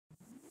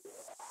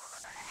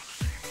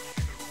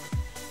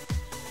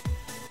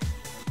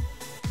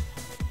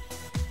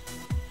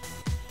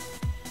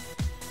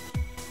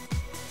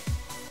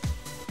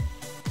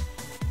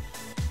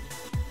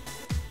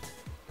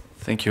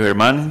Thank you,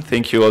 Herman.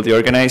 Thank you, all the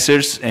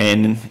organizers.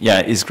 And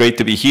yeah, it's great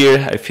to be here.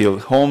 I feel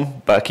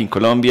home back in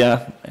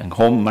Colombia, and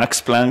home Max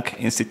Planck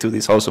Institute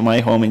is also my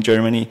home in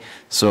Germany.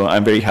 So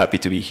I'm very happy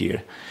to be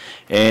here.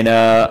 And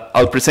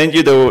I'll present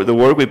you the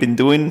work we've been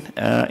doing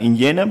in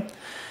Jena,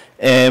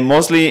 and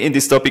mostly in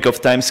this topic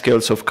of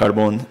timescales of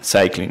carbon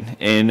cycling,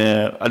 and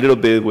a little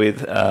bit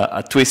with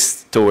a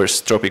twist towards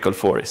tropical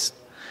forests.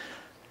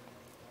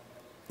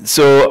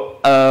 So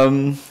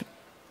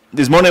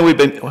this morning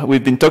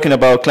we've been talking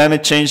about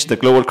climate change, the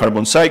global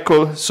carbon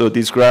cycle. So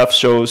this graph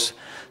shows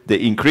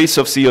the increase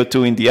of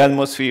CO2 in the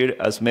atmosphere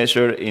as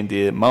measured in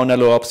the Mauna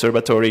Loa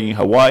Observatory in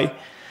Hawaii.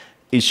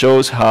 It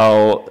shows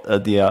how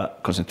the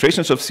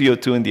concentrations of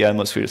CO2 in the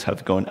atmospheres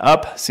have gone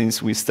up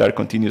since we start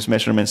continuous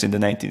measurements in the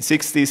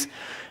 1960s.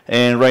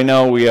 And right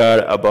now we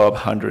are above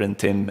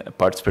 110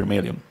 parts per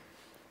million.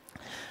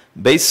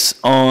 Based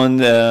on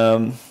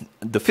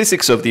the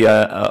physics of the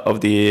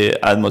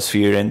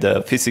atmosphere and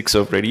the physics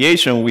of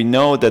radiation, we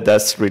know that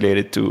that's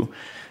related to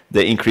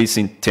the increase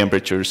in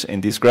temperatures.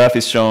 And this graph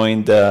is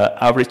showing the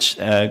average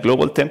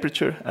global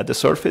temperature at the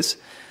surface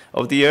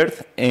of the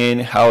Earth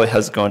and how it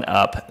has gone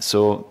up.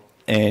 So,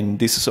 and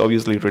this is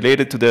obviously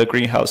related to the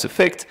greenhouse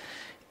effect.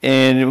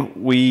 And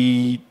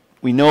we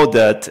know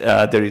that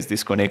there is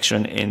this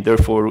connection, and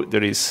therefore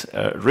there is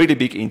a really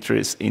big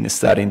interest in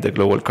studying the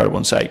global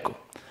carbon cycle.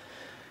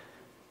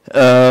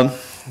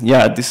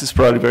 Yeah, this is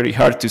probably very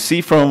hard to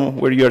see from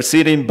where you are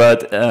sitting,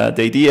 but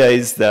the idea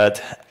is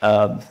that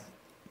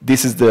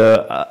this is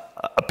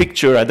a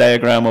picture, a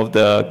diagram of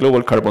the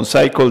global carbon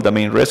cycle, the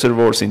main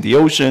reservoirs in the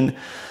ocean,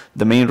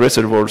 the main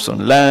reservoirs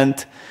on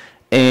land,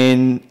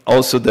 and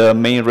also the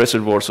main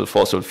reservoirs of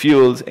fossil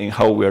fuels and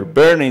how we are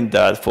burning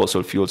that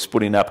fossil fuels,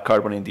 putting up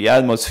carbon in the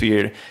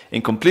atmosphere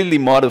and completely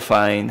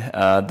modifying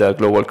the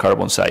global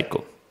carbon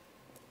cycle.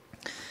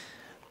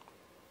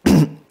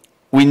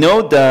 We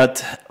know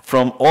that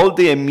from all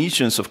the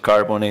emissions of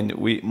carbon,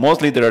 and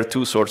mostly there are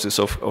two sources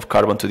of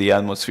carbon to the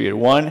atmosphere.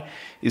 One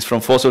is from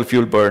fossil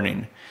fuel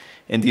burning,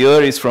 and the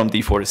other is from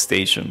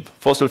deforestation.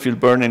 Fossil fuel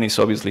burning is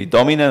obviously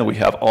dominant. We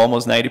have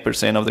almost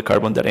 90% of the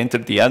carbon that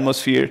entered the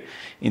atmosphere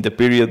in the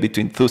period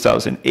between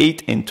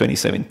 2008 and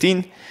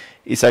 2017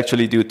 is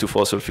actually due to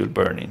fossil fuel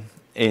burning.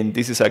 And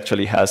this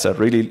actually has a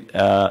really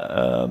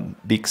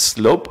big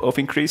slope of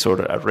increase,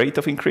 or a rate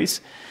of increase.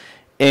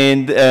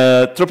 And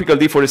tropical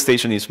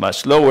deforestation is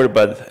much lower,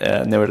 but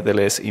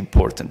nevertheless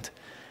important.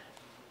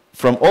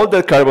 From all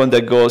the carbon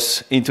that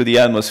goes into the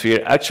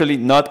atmosphere, actually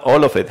not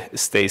all of it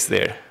stays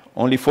there.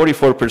 Only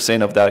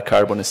 44% of that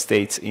carbon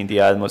stays in the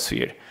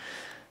atmosphere.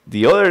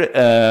 The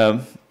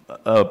other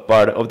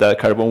part of that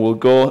carbon will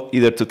go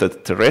either to the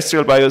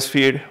terrestrial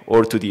biosphere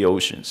or to the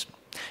oceans.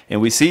 And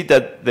we see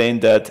that then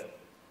that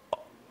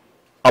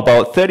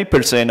about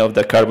 30% of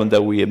the carbon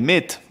that we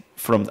emit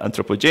from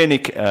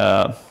anthropogenic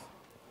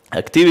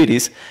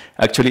activities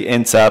actually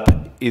ends up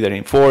either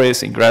in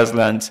forests, in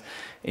grasslands,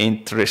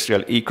 in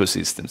terrestrial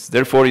ecosystems.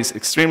 Therefore, it's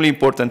extremely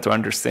important to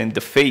understand the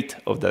fate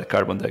of that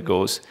carbon that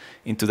goes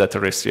into the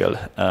terrestrial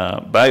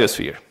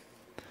biosphere.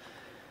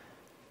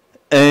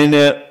 And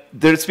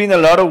there's been a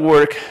lot of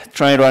work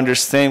trying to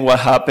understand what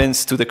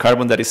happens to the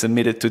carbon that is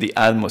emitted to the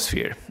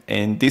atmosphere.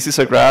 And this is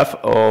a graph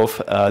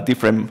of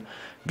different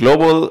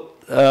global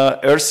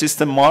Earth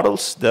system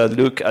models that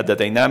look at the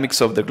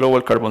dynamics of the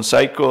global carbon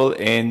cycle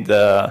and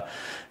the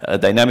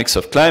dynamics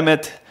of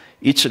climate.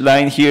 Each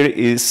line here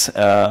is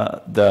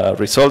the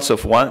results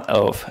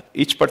of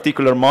each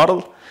particular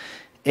model.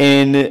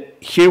 And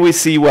here we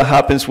see what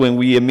happens when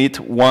we emit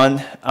one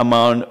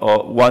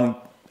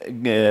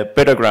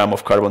petagram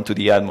of carbon to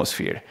the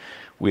atmosphere.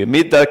 We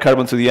emit that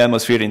carbon to the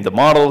atmosphere in the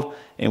model,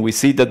 and we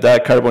see that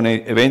that carbon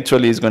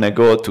eventually is going to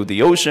go to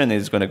the ocean,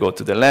 it's going to go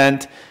to the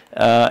land,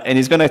 and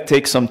it's going to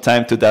take some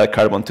time to that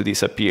carbon to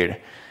disappear.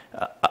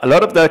 A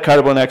lot of that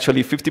carbon,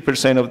 actually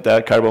 50% of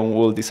that carbon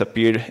will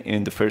disappear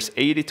in the first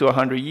 80 to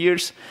 100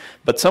 years,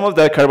 but some of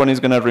that carbon is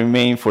going to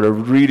remain for a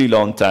really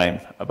long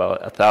time,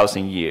 about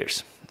 1,000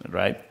 years,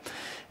 right?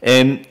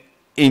 And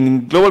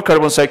in global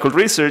carbon cycle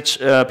research,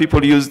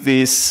 people use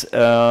these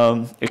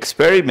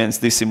experiments,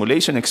 these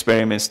simulation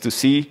experiments, to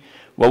see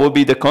what will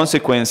be the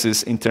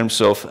consequences in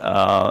terms of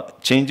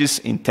changes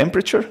in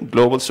temperature,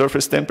 global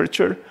surface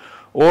temperature,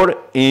 or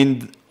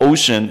in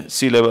ocean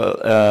sea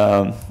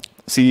level,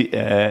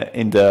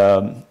 in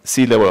the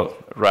sea level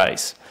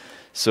rise.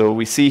 So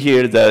we see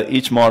here that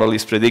each model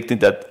is predicting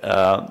that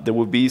there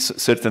will be a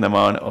certain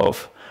amount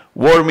of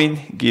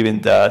warming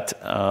given that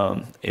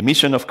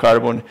emission of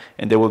carbon,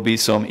 and there will be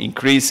some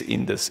increase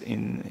in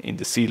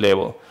the sea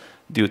level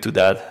due to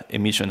that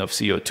emission of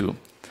CO2.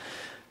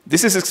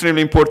 This is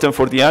extremely important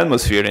for the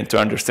atmosphere and to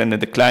understand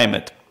the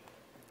climate.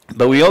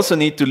 But we also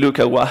need to look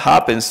at what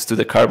happens to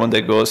the carbon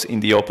that goes in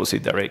the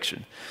opposite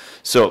direction.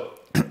 So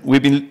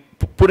we've been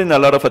putting a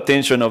lot of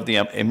attention of the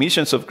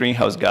emissions of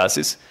greenhouse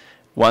gases,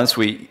 once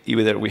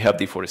either we have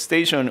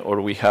deforestation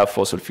or we have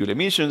fossil fuel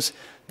emissions,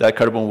 that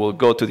carbon will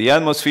go to the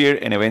atmosphere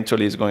and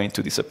eventually is going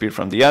to disappear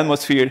from the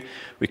atmosphere.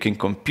 We can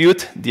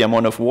compute the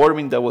amount of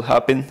warming that will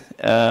happen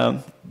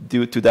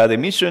due to that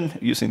emission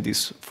using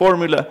this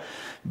formula.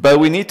 But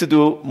we need to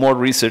do more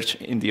research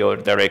in the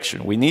other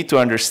direction. We need to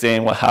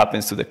understand what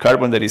happens to the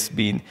carbon that is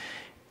being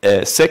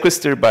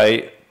sequestered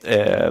by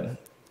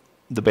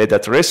the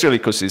beta-terrestrial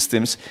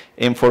ecosystems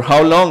and for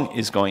how long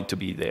it's going to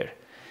be there.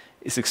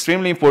 It's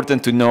extremely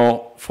important to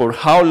know for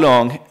how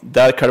long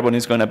that carbon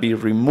is going to be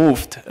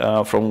removed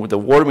from the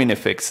warming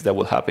effects that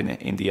will happen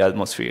in the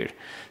atmosphere.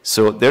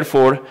 So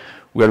therefore,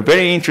 we are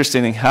very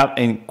interested in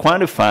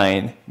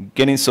quantifying,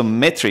 getting some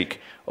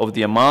metric of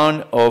the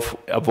amount of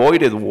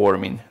avoided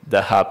warming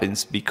that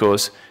happens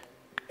because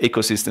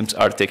ecosystems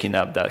are taking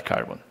up that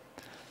carbon.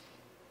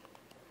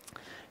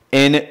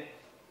 And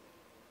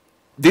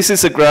this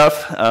is a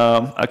graph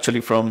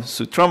actually from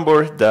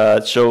Sutrumbor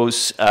that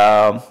shows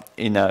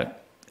in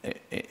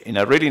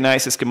a really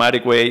nice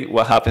schematic way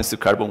what happens to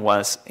carbon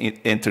once it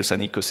enters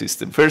an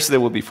ecosystem. First, there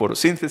will be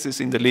photosynthesis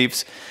in the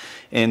leaves,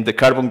 and the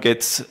carbon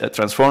gets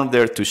transformed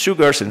there to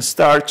sugars and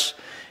starch,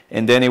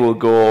 and then it will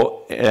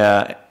go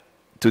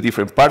to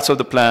different parts of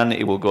the plant.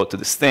 It will go to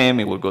the stem,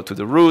 it will go to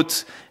the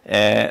roots.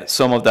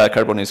 Some of that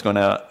carbon is going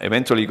to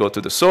eventually go to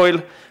the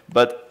soil,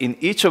 but in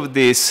each of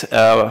these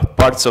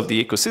parts of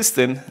the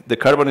ecosystem, the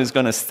carbon is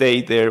going to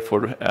stay there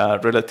for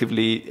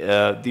relatively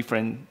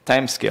different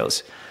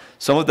timescales.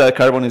 Some of that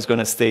carbon is going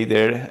to stay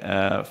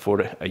there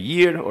for a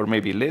year or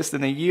maybe less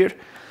than a year.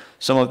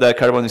 Some of that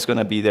carbon is going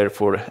to be there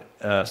for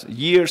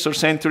years or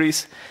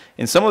centuries.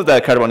 And some of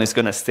that carbon is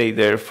going to stay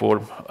there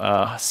for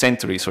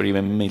centuries or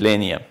even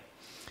millennia.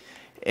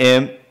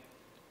 And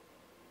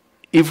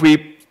if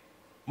we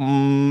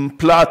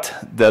plot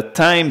the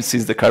time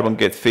since the carbon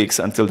gets fixed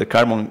until the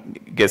carbon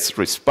gets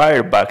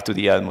respired back to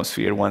the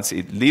atmosphere once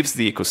it leaves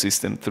the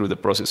ecosystem through the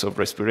process of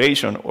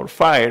respiration or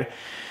fire,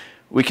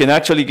 we can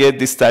actually get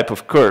this type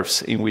of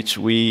curves in which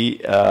we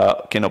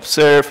can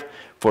observe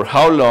for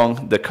how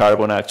long the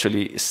carbon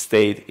actually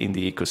stayed in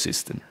the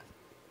ecosystem.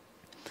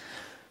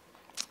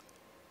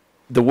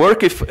 The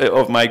work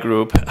of my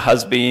group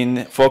has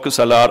been focused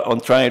a lot on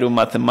trying to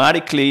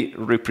mathematically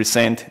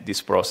represent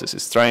these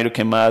processes, trying to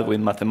come up with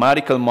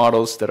mathematical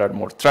models that are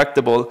more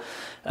tractable,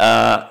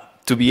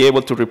 to be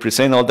able to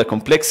represent all the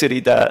complexity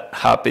that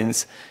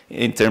happens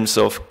in terms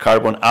of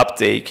carbon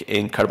uptake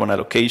and carbon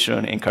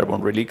allocation and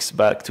carbon release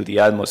back to the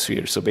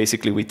atmosphere. So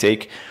basically we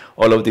take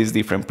all of these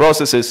different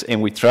processes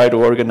and we try to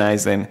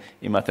organize them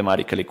in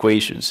mathematical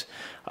equations.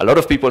 A lot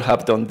of people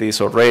have done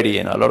this already,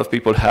 and a lot of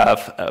people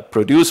have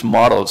produced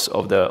models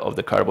of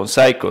the carbon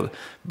cycle,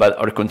 but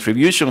our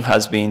contribution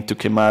has been to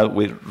come out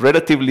with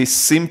relatively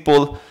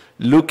simple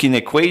looking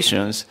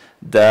equations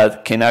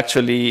that can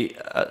actually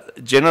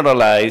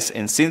generalize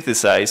and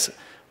synthesize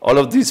all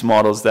of these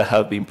models that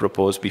have been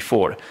proposed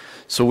before.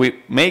 So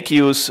we make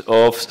use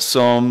of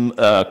some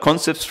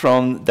concepts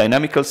from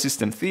dynamical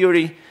system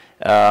theory.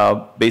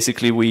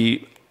 Basically,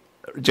 we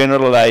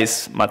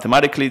generalize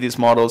mathematically these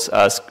models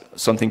as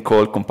something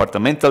called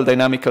compartmental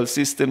dynamical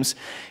systems.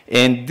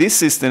 And these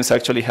systems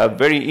actually have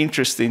very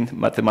interesting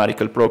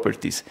mathematical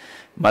properties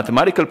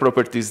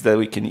that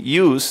we can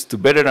use to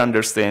better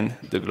understand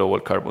the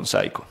global carbon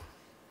cycle.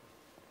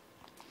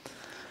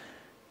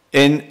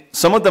 And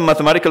some of the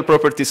mathematical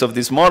properties of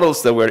these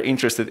models that we're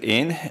interested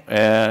in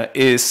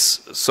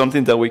is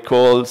something that we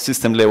call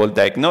system-level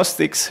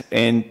diagnostics,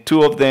 and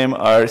two of them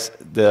are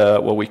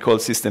what we call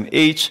system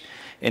age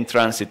and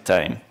transit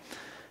time.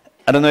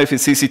 I don't know if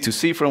it's easy to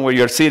see from where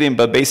you're sitting,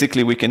 but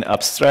basically we can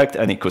abstract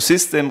an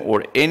ecosystem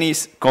or any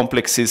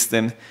complex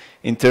system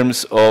in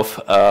terms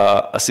of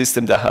a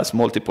system that has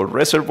multiple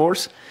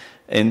reservoirs,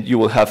 and you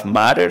will have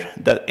matter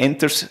that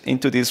enters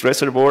into this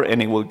reservoir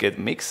and it will get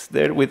mixed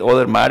there with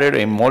other matter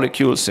and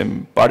molecules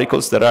and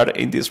particles that are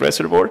in this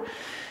reservoir.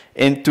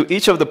 And to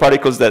each of the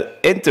particles that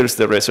enters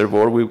the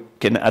reservoir, we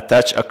can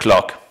attach a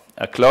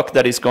clock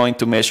that is going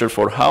to measure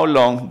for how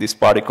long this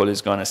particle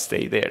is going to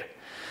stay there.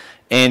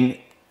 And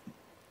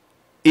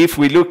if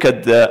we look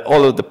at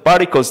all of the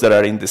particles that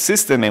are in the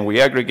system and we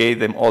aggregate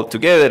them all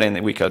together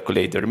and we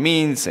calculate their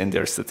means and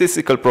their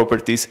statistical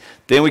properties,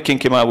 then we can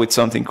come up with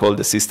something called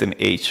the system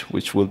age,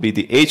 which will be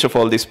the age of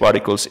all these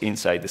particles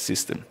inside the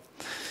system.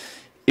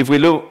 If we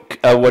look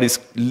at what is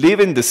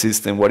leaving the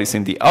system, what is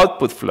in the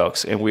output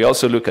flux, and we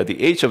also look at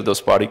the age of those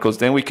particles,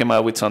 then we come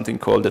up with something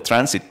called the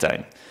transit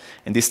time.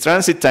 And this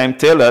transit time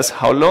tells us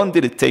how long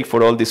did it take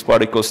for all these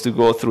particles to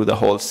go through the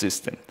whole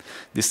system.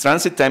 This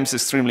transit time is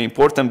extremely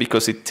important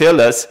because it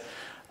tells us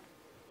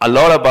a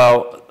lot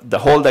about the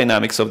whole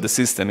dynamics of the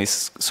system.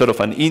 It's sort of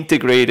an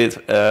integrated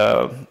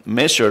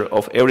measure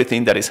of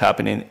everything that is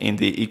happening in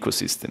the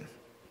ecosystem.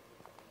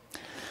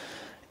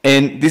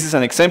 And this is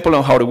an example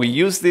on how do we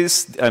use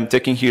this. I'm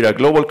taking here a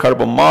global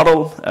carbon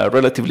model, a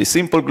relatively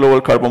simple global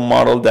carbon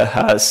model that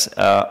has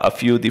a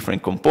few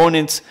different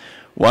components.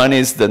 One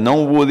is the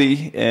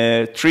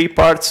non-woody tree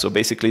part, so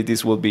basically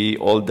this will be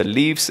all the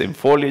leaves and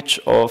foliage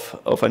of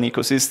an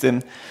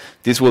ecosystem.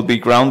 This will be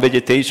ground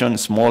vegetation,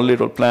 small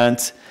little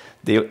plants.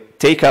 They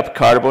take up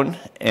carbon,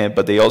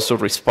 but they also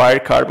respire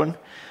carbon.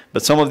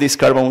 But some of this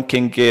carbon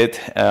can get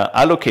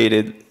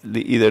allocated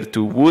either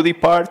to woody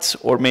parts,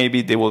 or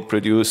maybe they will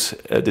produce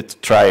the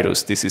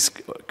detritus. This is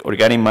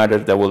organic matter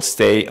that will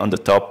stay on the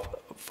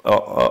top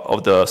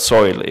of the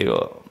soil,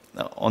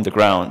 on the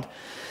ground.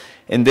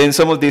 And then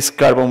some of this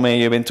carbon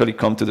may eventually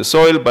come to the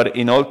soil, but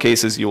in all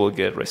cases you will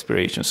get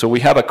respiration. So we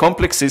have a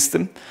complex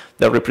system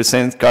that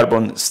represents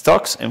carbon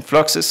stocks and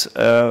fluxes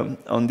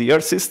on the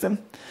Earth system.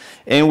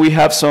 And we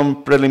have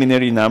some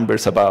preliminary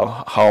numbers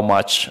about how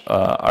much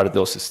are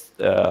those,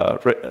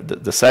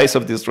 the size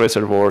of these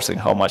reservoirs and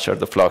how much are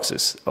the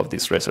fluxes of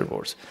these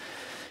reservoirs.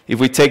 If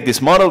we take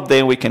this model,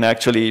 then we can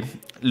actually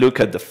look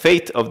at the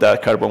fate of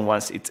that carbon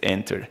once it's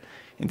entered.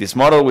 In this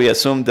model, we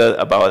assume that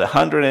about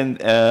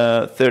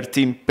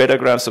 113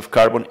 petagrams of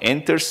carbon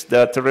enters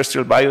the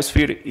terrestrial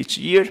biosphere each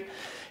year.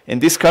 And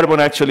this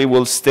carbon actually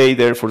will stay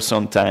there for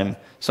some time.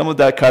 Some of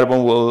that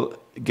carbon will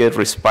get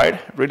respired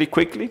really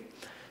quickly.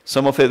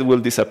 Some of it will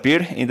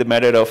disappear in the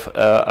matter of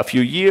a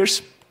few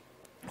years.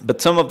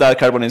 But some of that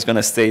carbon is going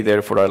to stay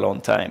there for a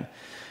long time.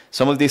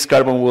 Some of this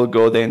carbon will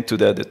go then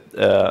to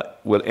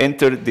will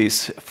enter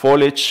these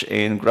foliage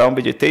and ground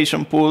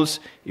vegetation pools.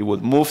 It will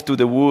move to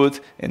the wood,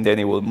 and then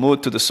it will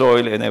move to the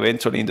soil, and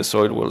eventually in the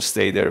soil will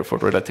stay there for a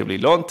relatively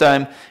long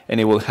time, and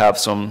it will have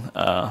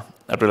a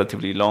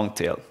relatively long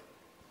tail.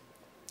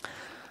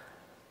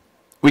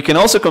 We can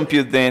also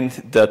compute then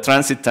the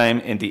transit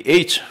time and the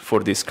age for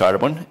this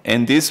carbon,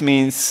 and this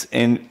means,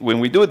 and when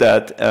we do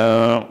that,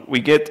 we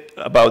get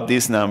about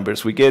these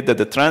numbers. We get that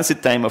the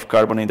transit time of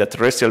carbon in the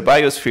terrestrial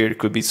biosphere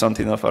could be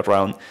something of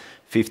around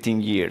 15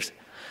 years.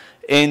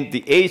 And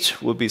the age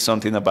will be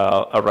something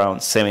about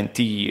around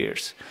 70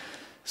 years.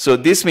 So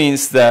this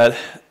means that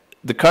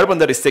the carbon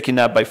that is taken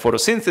up by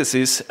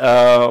photosynthesis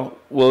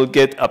will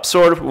get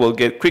absorbed, will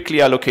get quickly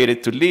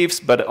allocated to leaves,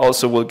 but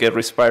also will get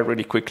respired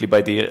really quickly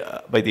by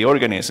the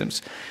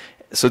organisms.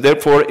 So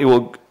therefore, it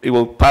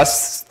will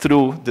pass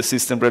through the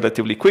system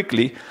relatively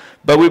quickly,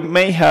 but we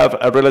may have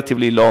a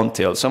relatively long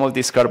tail. Some of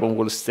this carbon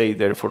will stay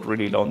there for a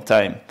really long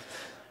time.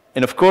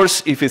 And of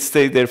course, if it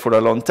stays there for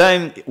a long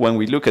time, when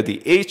we look at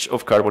the age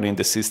of carbon in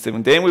the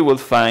system, then we will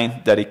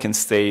find that it can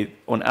stay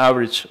on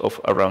average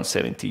of around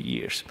 70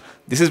 years.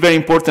 This is very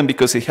important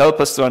because it helps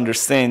us to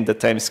understand the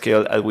time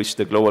scale at which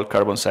the global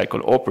carbon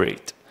cycle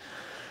operates.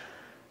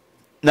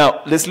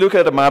 Now, let's look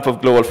at a map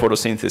of global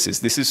photosynthesis.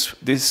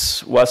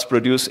 This was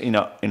produced in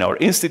our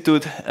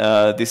institute.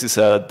 This is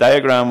a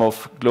diagram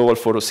of global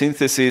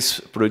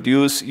photosynthesis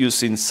produced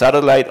using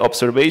satellite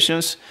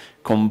observations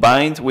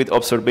combined with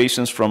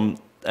observations from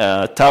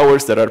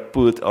towers that are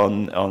put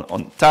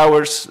on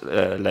towers,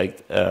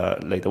 like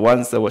the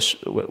ones that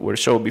were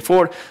shown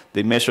before.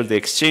 They measure the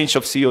exchange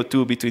of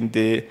CO2 between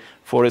the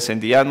forest and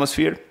the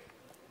atmosphere.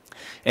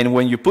 And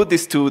when you put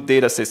these two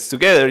data sets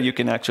together, you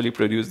can actually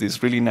produce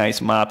these really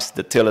nice maps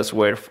that tell us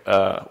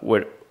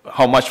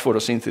how much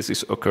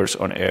photosynthesis occurs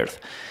on Earth.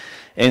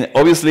 And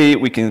obviously,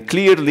 we can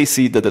clearly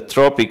see that the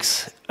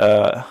tropics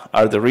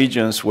are the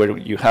regions where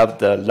you have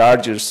the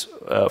largest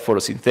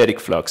photosynthetic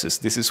fluxes.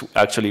 This is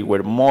actually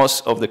where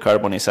most of the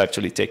carbon is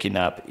actually taken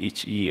up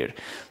each year.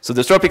 So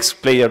the tropics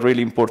play a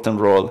really important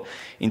role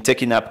in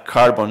taking up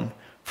carbon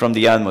from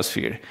the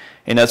atmosphere.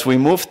 And as we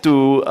move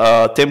to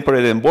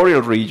temperate and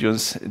boreal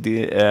regions,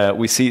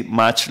 we see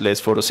much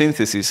less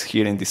photosynthesis.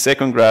 Here in the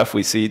second graph,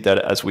 we see that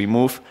as we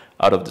move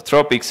out of the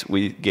tropics,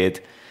 we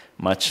get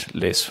much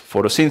less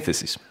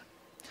photosynthesis.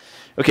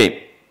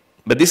 Okay,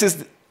 but this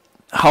is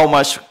how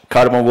much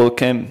carbon will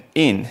come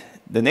in.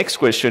 The next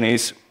question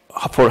is,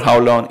 for how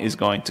long is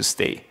going to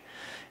stay?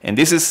 And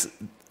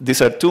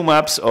these are two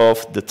maps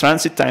of the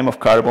transit time of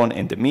carbon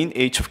and the mean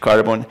age of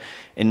carbon.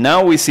 And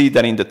now we see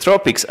that in the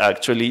tropics,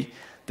 actually,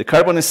 the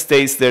carbon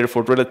stays there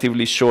for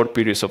relatively short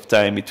periods of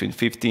time, between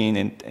 15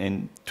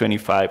 and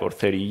 25 or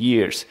 30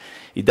 years.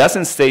 It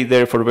doesn't stay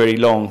there for very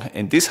long,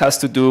 and this has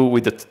to do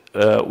with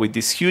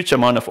this huge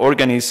amount of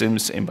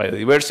organisms and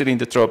biodiversity in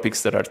the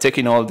tropics that are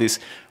taking all this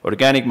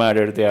organic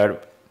matter.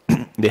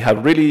 They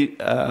have really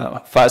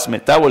fast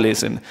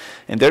metabolism,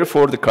 and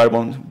therefore the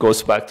carbon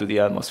goes back to the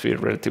atmosphere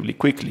relatively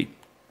quickly.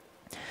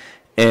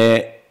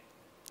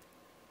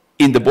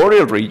 In the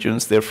boreal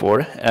regions,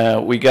 therefore,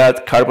 we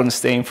got carbon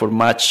staying for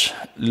much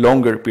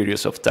longer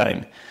periods of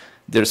time.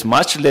 There's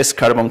much less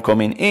carbon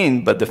coming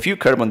in, but the few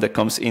carbon that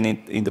comes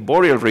in the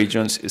boreal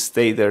regions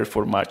stay there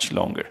for much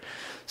longer.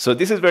 So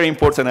this is very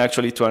important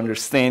actually to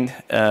understand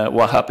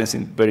what happens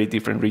in very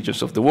different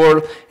regions of the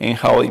world and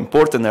how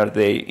important are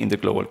they in the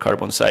global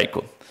carbon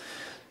cycle.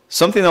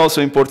 Something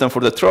also important for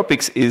the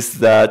tropics is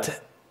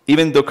that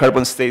even though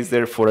carbon stays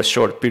there for a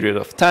short period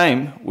of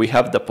time, we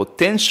have the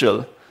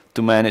potential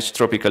to manage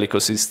tropical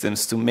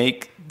ecosystems to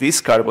make this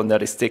carbon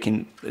that is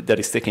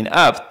taken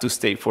up to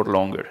stay for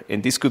longer.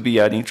 And this could be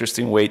an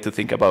interesting way to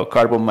think about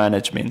carbon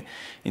management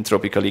in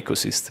tropical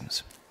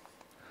ecosystems.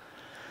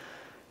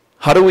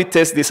 How do we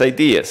test these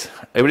ideas?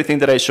 Everything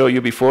that I showed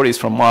you before is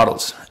from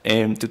models.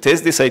 And to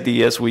test these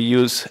ideas, we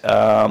use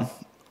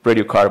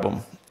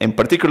radiocarbon. and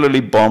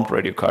particularly bomb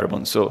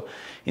radiocarbon. So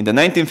in the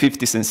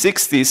 1950s and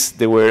 60s,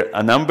 there were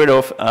a number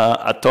of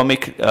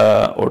atomic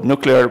or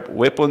nuclear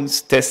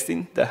weapons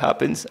testing that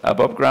happens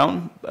above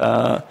ground.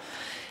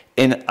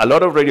 And a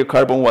lot of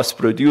radiocarbon was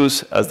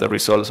produced as the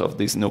result of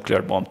these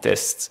nuclear bomb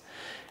tests.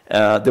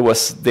 There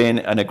was then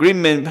an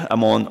agreement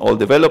among all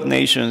developed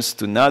nations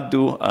to not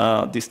do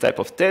this type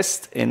of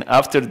test. And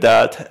after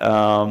that,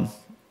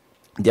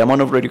 the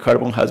amount of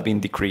radiocarbon has been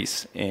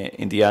decreased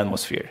in the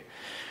atmosphere.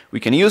 We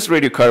can use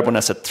radiocarbon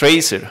as a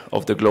tracer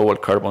of the global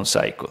carbon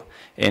cycle.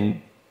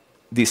 And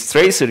this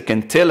tracer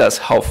can tell us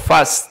how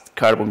fast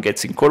carbon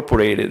gets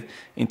incorporated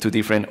into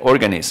different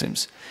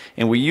organisms.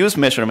 And we use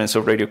measurements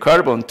of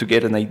radiocarbon to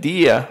get an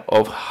idea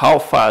of how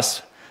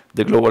fast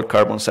the global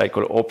carbon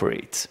cycle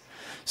operates.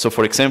 So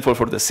for example,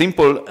 for the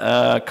simple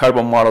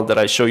carbon model that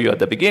I showed you at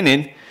the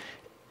beginning,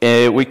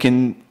 we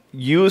can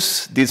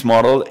use this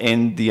model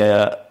in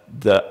the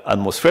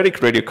atmospheric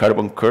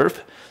radiocarbon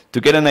curve to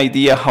get an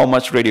idea how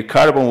much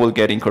radiocarbon will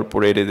get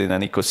incorporated in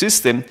an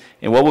ecosystem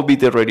and what will be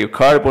the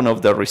radiocarbon of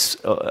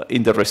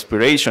in the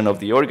respiration of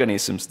the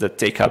organisms that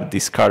take up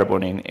this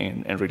carbon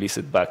and release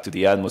it back to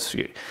the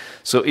atmosphere.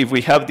 So if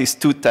we have these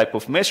two types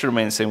of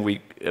measurements and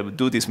we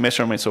do these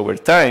measurements over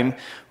time,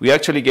 we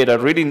actually get a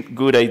really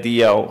good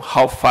idea of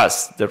how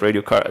fast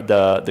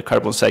the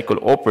carbon cycle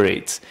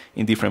operates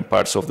in different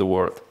parts of the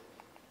world.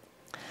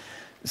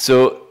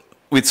 So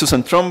with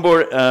Susan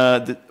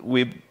Trombor,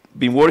 we've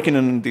been working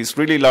on this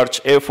really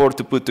large effort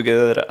to put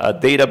together a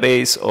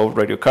database of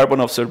radiocarbon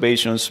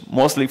observations,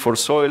 mostly for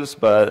soils,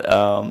 but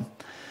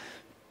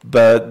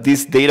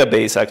this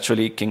database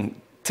actually can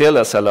tell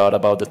us a lot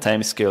about the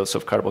timescales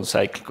of carbon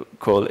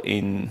cycle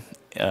in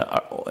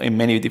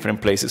many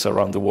different places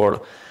around the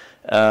world.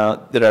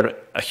 There are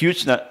a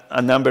huge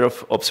number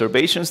of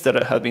observations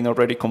that have been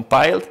already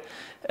compiled.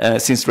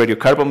 Since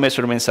radiocarbon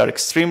measurements are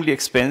extremely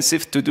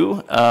expensive to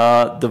do,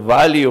 the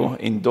value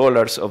in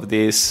dollars of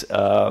this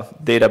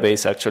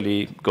database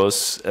actually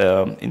goes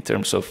in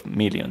terms of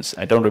millions.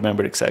 I don't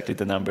remember exactly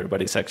the number,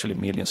 but it's actually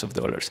millions of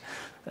dollars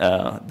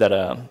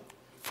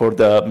for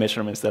the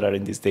measurements that are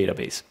in this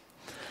database.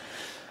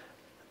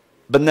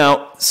 But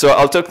now, so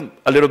I'll talk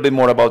a little bit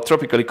more about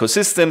tropical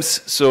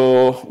ecosystems.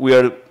 So we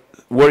are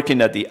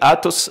working at the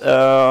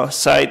Atos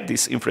site,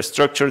 this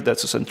infrastructure that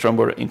Susan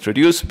Trombor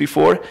introduced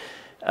before.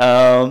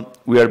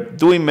 We are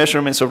doing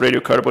measurements of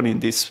radiocarbon in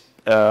this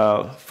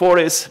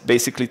forest,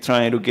 basically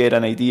trying to get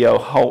an idea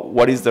of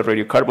what is the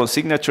radiocarbon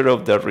signature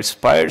of the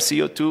respired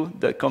CO2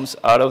 that comes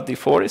out of the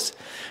forest,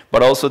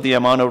 but also the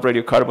amount of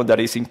radiocarbon that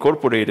is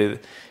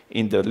incorporated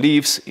in the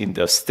leaves, in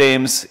the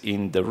stems,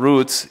 in the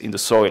roots, in the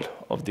soil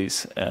of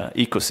this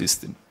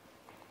ecosystem.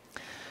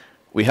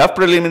 We have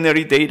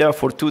preliminary data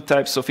for two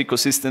types of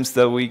ecosystems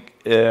that we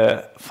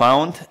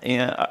found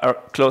are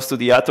close to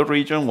the Ato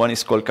region. One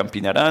is called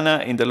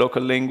Campinarana in the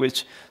local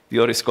language. The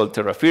other is called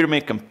Terra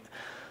Firme.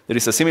 There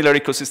is a similar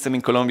ecosystem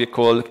in Colombia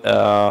called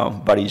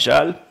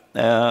Barillal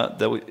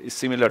that is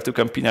similar to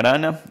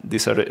Campinarana.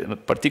 These are a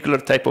particular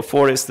type of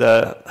forests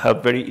that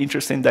have very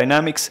interesting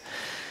dynamics.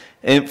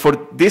 And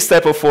for this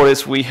type of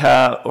forest, we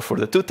have, or for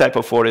the two type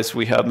of forests,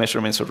 we have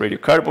measurements of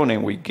radiocarbon,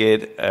 and we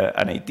get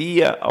an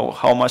idea of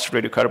how much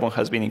radiocarbon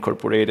has been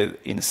incorporated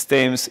in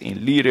stems,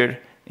 in litter,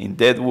 in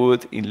dead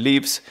wood, in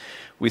leaves.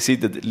 We see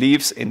that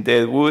leaves and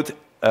dead wood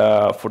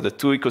for the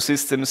two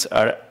ecosystems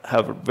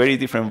have very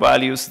different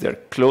values. They're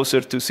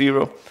closer to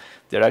zero.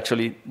 They're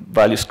actually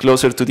values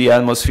closer to the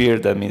atmosphere.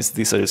 That means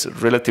these are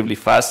relatively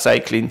fast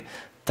cycling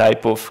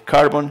type of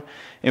carbon.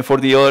 And for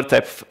the other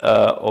type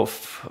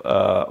of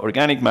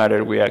organic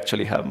matter, we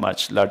actually have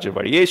much larger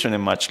variation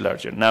and much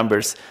larger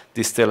numbers.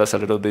 This tells us a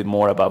little bit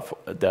more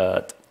about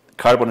the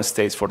carbon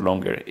stays for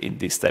longer in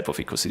this type of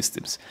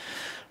ecosystems.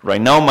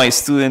 Right now, my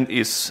student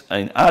is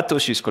in Ato.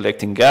 She's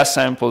collecting gas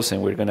samples,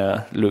 and we're going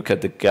to look at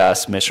the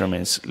gas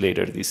measurements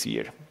later this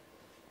year.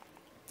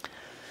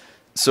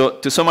 So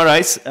to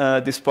summarize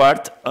this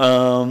part,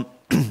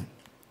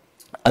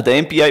 at the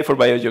MPI for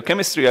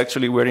biogeochemistry,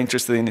 actually, we're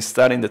interested in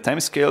studying the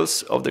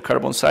timescales of the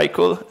carbon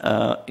cycle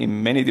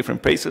in many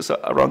different places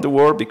around the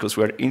world because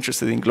we're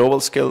interested in global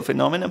scale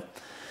phenomena.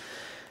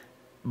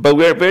 But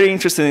we're very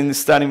interested in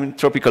studying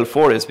tropical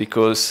forests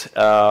because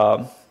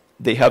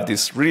they have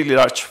these really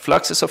large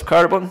fluxes of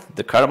carbon.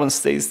 The carbon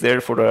stays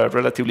there for a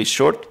relatively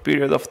short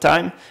period of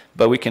time,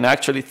 but we can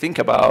actually think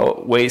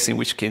about ways in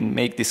which we can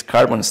make this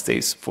carbon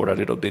stays for a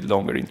little bit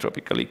longer in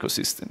tropical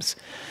ecosystems.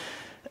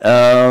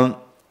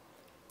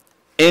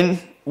 And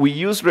we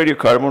use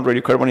radiocarbon.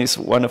 Radiocarbon is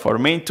one of our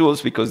main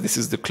tools because this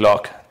is the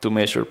clock to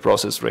measure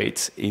process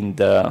rates in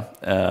the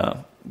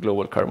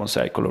global carbon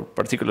cycle, or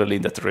particularly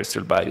in the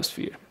terrestrial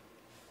biosphere.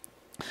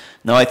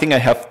 Now I think I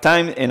have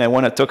time, and I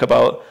want to talk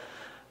about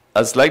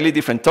a slightly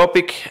different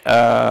topic.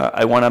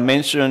 I want to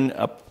mention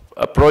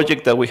a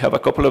project that we have a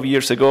couple of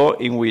years ago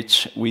in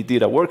which we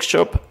did a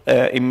workshop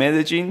in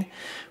Medellin.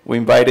 We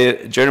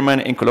invited German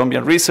and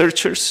Colombian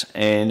researchers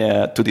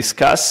and to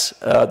discuss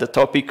the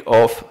topic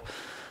of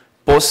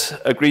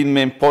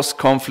post-agreement,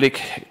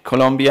 post-conflict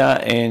Colombia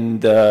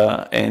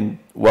and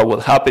what will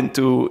happen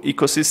to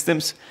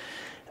ecosystems.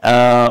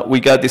 We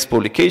got this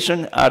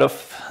publication out of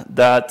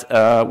that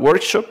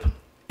workshop,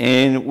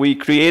 and we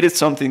created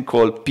something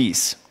called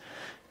PEACE.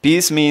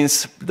 PEACE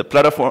means the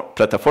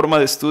Plataforma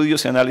de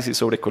Estudios y Análisis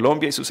sobre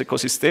Colombia y sus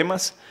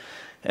Ecosistemas,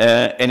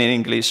 and in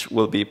English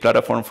will be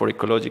Platform for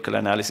Ecological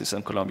Analysis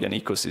on Colombian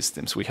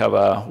Ecosystems. We have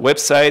a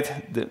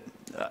website,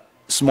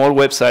 small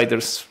website.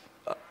 There's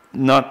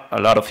not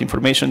a lot of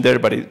information there,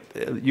 but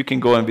you can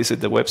go and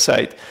visit the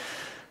website.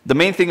 The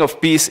main thing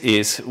of PEACE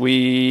is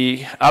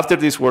after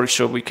this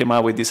workshop, we came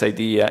out with this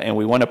idea, and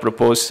we want to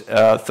propose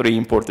 3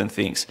 important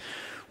things.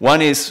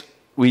 One is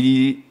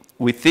we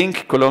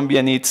think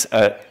Colombia needs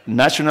a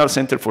National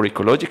Center for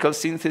Ecological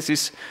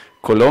Synthesis.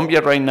 Colombia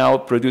right now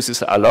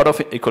produces a lot of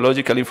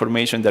ecological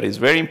information that is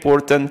very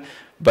important,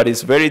 but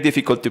it's very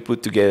difficult to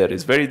put together.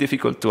 It's very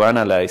difficult to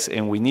analyze,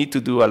 and we need to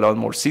do a lot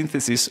more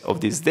synthesis of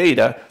this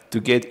data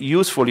to get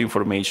useful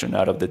information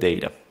out of the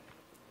data.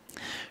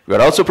 We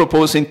are also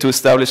proposing to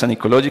establish an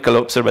ecological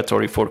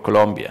observatory for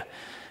Colombia.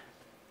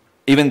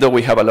 Even though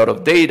we have a lot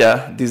of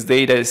data, this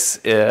data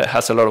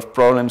has a lot of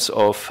problems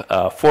of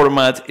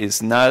format,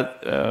 is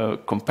not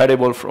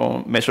compatible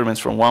from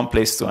measurements from one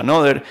place to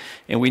another,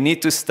 and we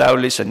need to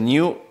establish a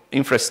new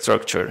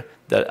infrastructure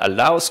that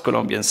allows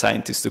Colombian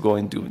scientists to go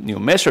and do new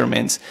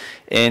measurements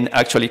and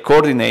actually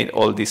coordinate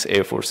all these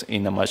efforts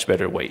in a much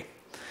better way.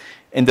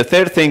 And the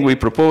third thing we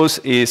propose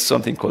is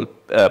something called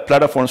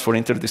Platforms for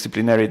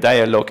Interdisciplinary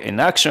Dialogue and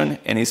Action,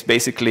 and it's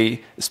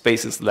basically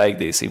spaces like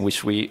this in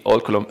which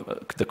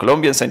the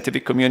Colombian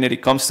scientific community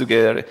comes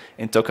together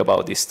and talk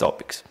about these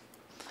topics.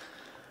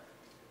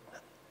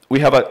 We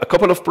have a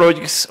couple of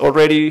projects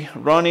already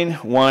running.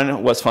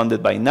 One was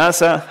funded by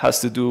NASA, has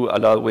to do a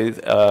lot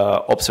with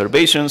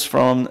observations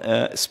from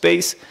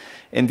space.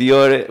 And the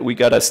other, we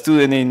got a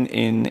student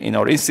in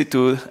our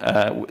institute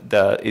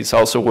that is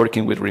also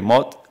working with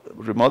remote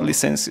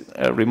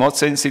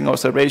sensing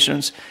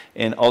observations,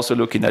 and also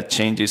looking at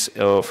changes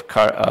of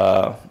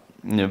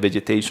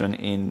vegetation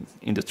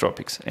in the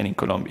tropics and in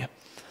Colombia.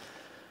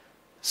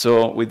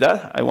 So with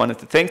that, I wanted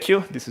to thank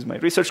you. This is my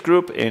research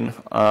group, and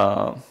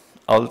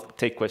I'll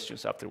take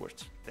questions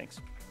afterwards. Thanks.